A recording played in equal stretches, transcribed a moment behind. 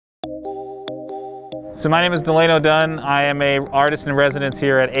So my name is Delano Dunn. I am an artist in residence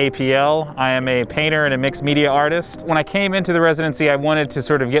here at APL. I am a painter and a mixed media artist. When I came into the residency, I wanted to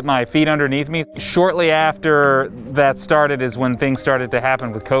sort of get my feet underneath me. Shortly after that started is when things started to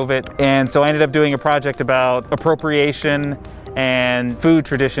happen with COVID. And so I ended up doing a project about appropriation and food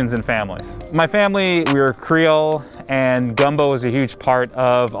traditions in families. My family, we were Creole, and gumbo is a huge part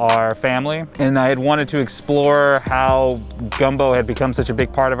of our family. And I had wanted to explore how gumbo had become such a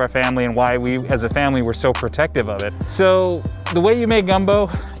big part of our family and why we as a family were so protective of it. So the way you make gumbo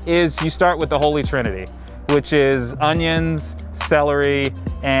is you start with the Holy Trinity, which is onions, celery,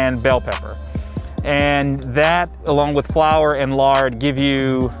 and bell pepper. And that, along with flour and lard, give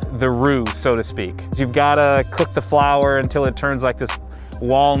you the roux, so to speak. You've gotta cook the flour until it turns like this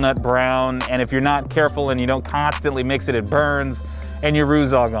walnut brown, and if you're not careful and you don't constantly mix it, it burns and your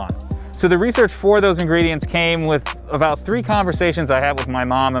roux's all gone. So the research for those ingredients came with about 3 conversations I had with my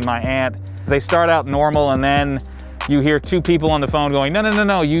mom and my aunt. They start out normal, and then you hear 2 people on the phone going,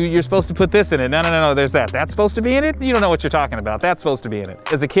 no, you're supposed to put this in it. No, there's that. That's supposed to be in it? You don't know what you're talking about. That's supposed to be in it.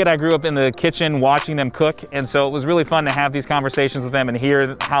 As a kid, I grew up in the kitchen watching them cook, and so it was really fun to have these conversations with them and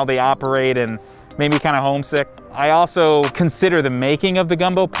hear how they operate, and made me kind of homesick. I also consider the making of the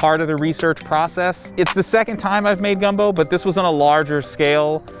gumbo part of the research process. It's the second time I've made gumbo, but this was on a larger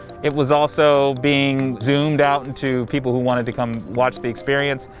scale. It was also being zoomed out into people who wanted to come watch the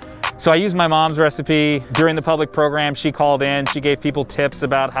experience. So I used my mom's recipe. During the public program, she called in, she gave people tips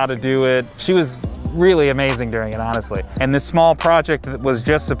about how to do it. She was really amazing during it, honestly. And this small project that was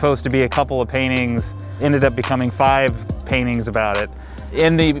just supposed to be a couple of paintings ended up becoming 5 paintings about it.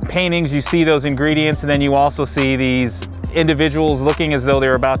 In the paintings, you see those ingredients, and then you also see these individuals looking as though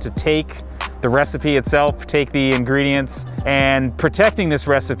they're about to take the recipe itself, take the ingredients, and protecting this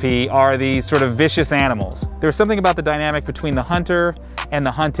recipe are these sort of vicious animals. There was something about the dynamic between the hunter and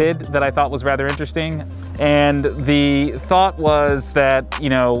the hunted that I thought was rather interesting. And the thought was that, you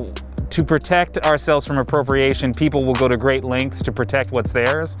know, to protect ourselves from appropriation, people will go to great lengths to protect what's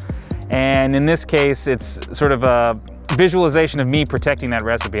theirs. And in this case, it's sort of a visualization of me protecting that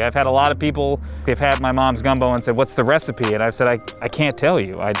recipe. I've had a lot of people, they've had my mom's gumbo and said, what's the recipe? And I've said, I can't tell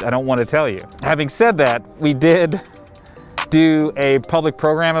you. I don't want to tell you. Having said that, we did do a public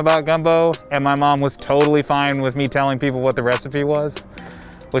program about gumbo, and my mom was totally fine with me telling people what the recipe was,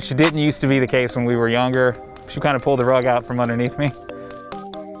 which didn't used to be the case when we were younger. She kind of pulled the rug out from underneath me.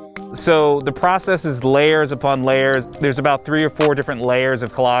 So the process is layers upon layers. There's about 3 or 4 different layers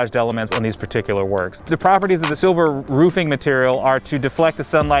of collaged elements on these particular works. The properties of the silver roofing material are to deflect the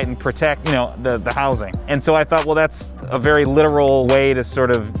sunlight and protect, you know, the housing. And so I thought, well, that's a very literal way to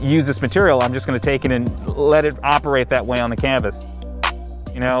sort of use this material. I'm just going to take it and let it operate that way on the canvas.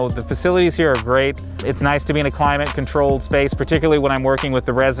 You know, the facilities here are great. It's nice to be in a climate-controlled space, particularly when I'm working with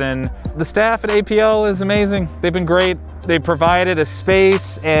the resin. The staff at APL is amazing. They've been great. They provided a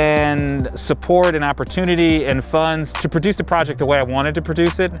space and support and opportunity and funds to produce the project the way I wanted to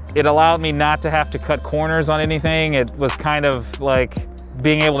produce it. It allowed me not to have to cut corners on anything. It was kind of like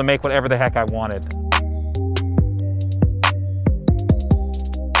being able to make whatever the heck I wanted.